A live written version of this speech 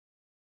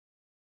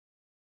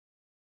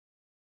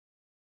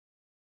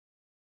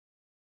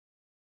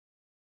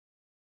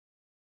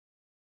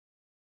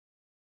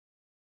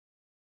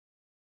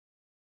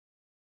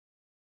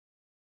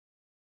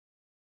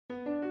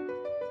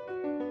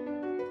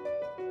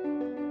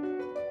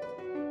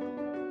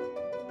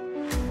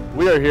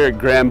We are here at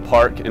Graham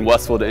Park in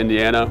Westfield,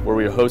 Indiana, where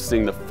we are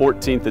hosting the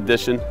 14th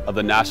edition of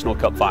the National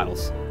Cup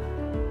Finals.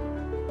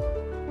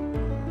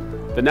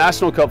 The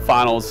National Cup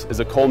Finals is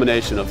a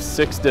culmination of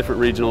 6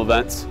 different regional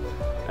events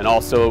and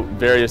also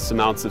various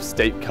amounts of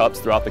state cups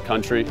throughout the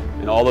country,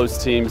 and all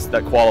those teams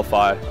that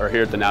qualify are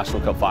here at the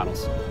National Cup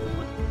Finals.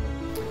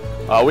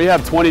 We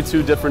have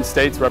 22 different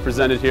states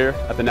represented here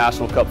at the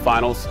National Cup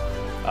Finals.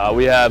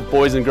 We have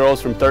boys and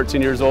girls from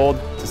 13 years old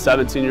to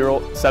 17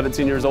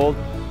 years old,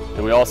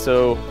 and we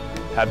also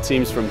have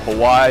teams from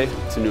Hawaii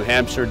to New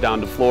Hampshire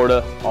down to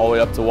Florida, all the way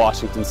up to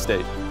Washington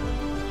State.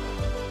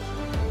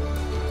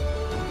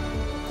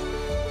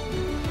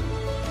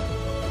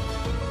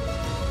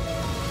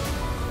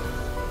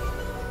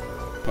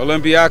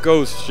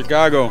 Olympiacos,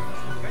 Chicago.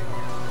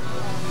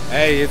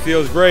 Hey, it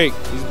feels great.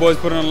 These boys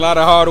put in a lot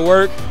of hard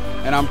work,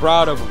 and I'm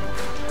proud of them.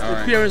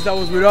 The parents that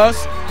was with us,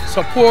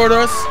 support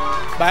us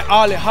by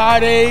all the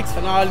heartaches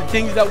and all the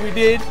things that we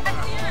did.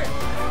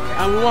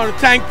 And we want to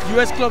thank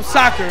U.S. Club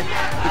Soccer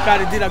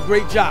because they did a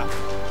great job.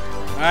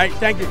 All right,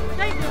 thank you.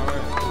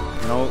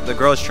 You know, the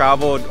girls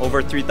traveled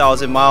over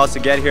 3,000 miles to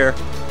get here,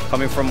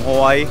 coming from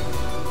Hawaii.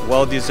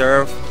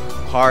 Well-deserved,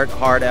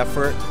 hard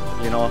effort.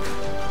 You know,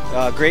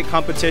 great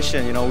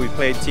competition. You know, we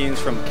played teams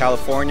from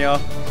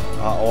California,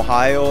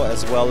 Ohio,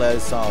 as well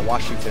as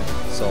Washington.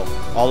 So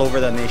all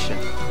over the nation.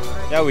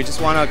 Yeah, we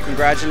just want to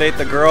congratulate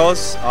the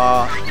girls.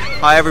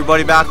 Hi,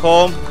 everybody back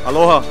home.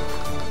 Aloha.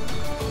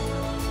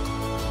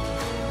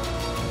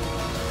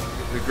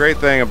 The great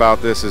thing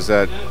about this is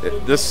that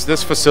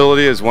this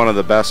facility is one of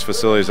the best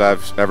facilities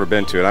I've ever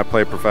been to, and I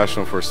played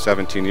professional for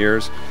 17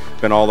 years,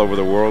 been all over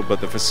the world,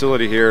 but the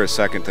facility here is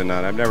second to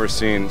none. I've never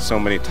seen so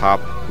many top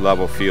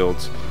level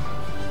fields,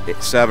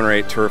 7 or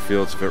 8 turf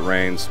fields if it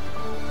rains.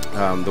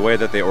 The way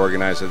that they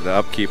organize it, the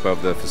upkeep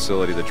of the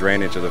facility, the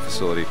drainage of the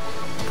facility,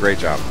 great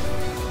job.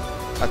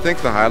 I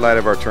think the highlight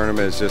of our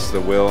tournament is just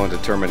the will and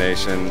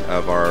determination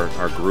of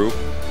our group,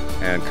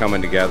 and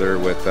coming together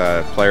with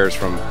players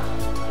from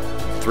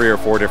 3 or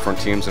 4 different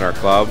teams in our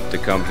club to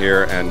come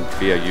here and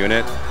be a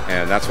unit,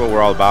 and that's what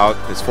we're all about.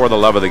 It's for the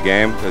love of the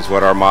game is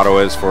what our motto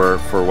is for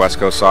West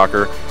Coast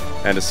Soccer,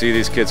 and to see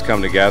these kids come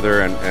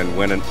together and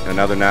win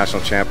another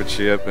national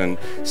championship and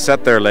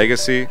set their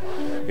legacy.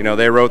 You know,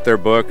 they wrote their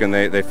book and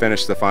they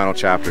finished the final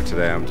chapter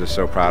today. I'm just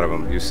so proud of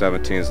them.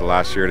 U17 is the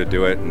last year to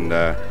do it,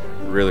 and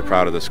really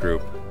proud of this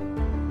group.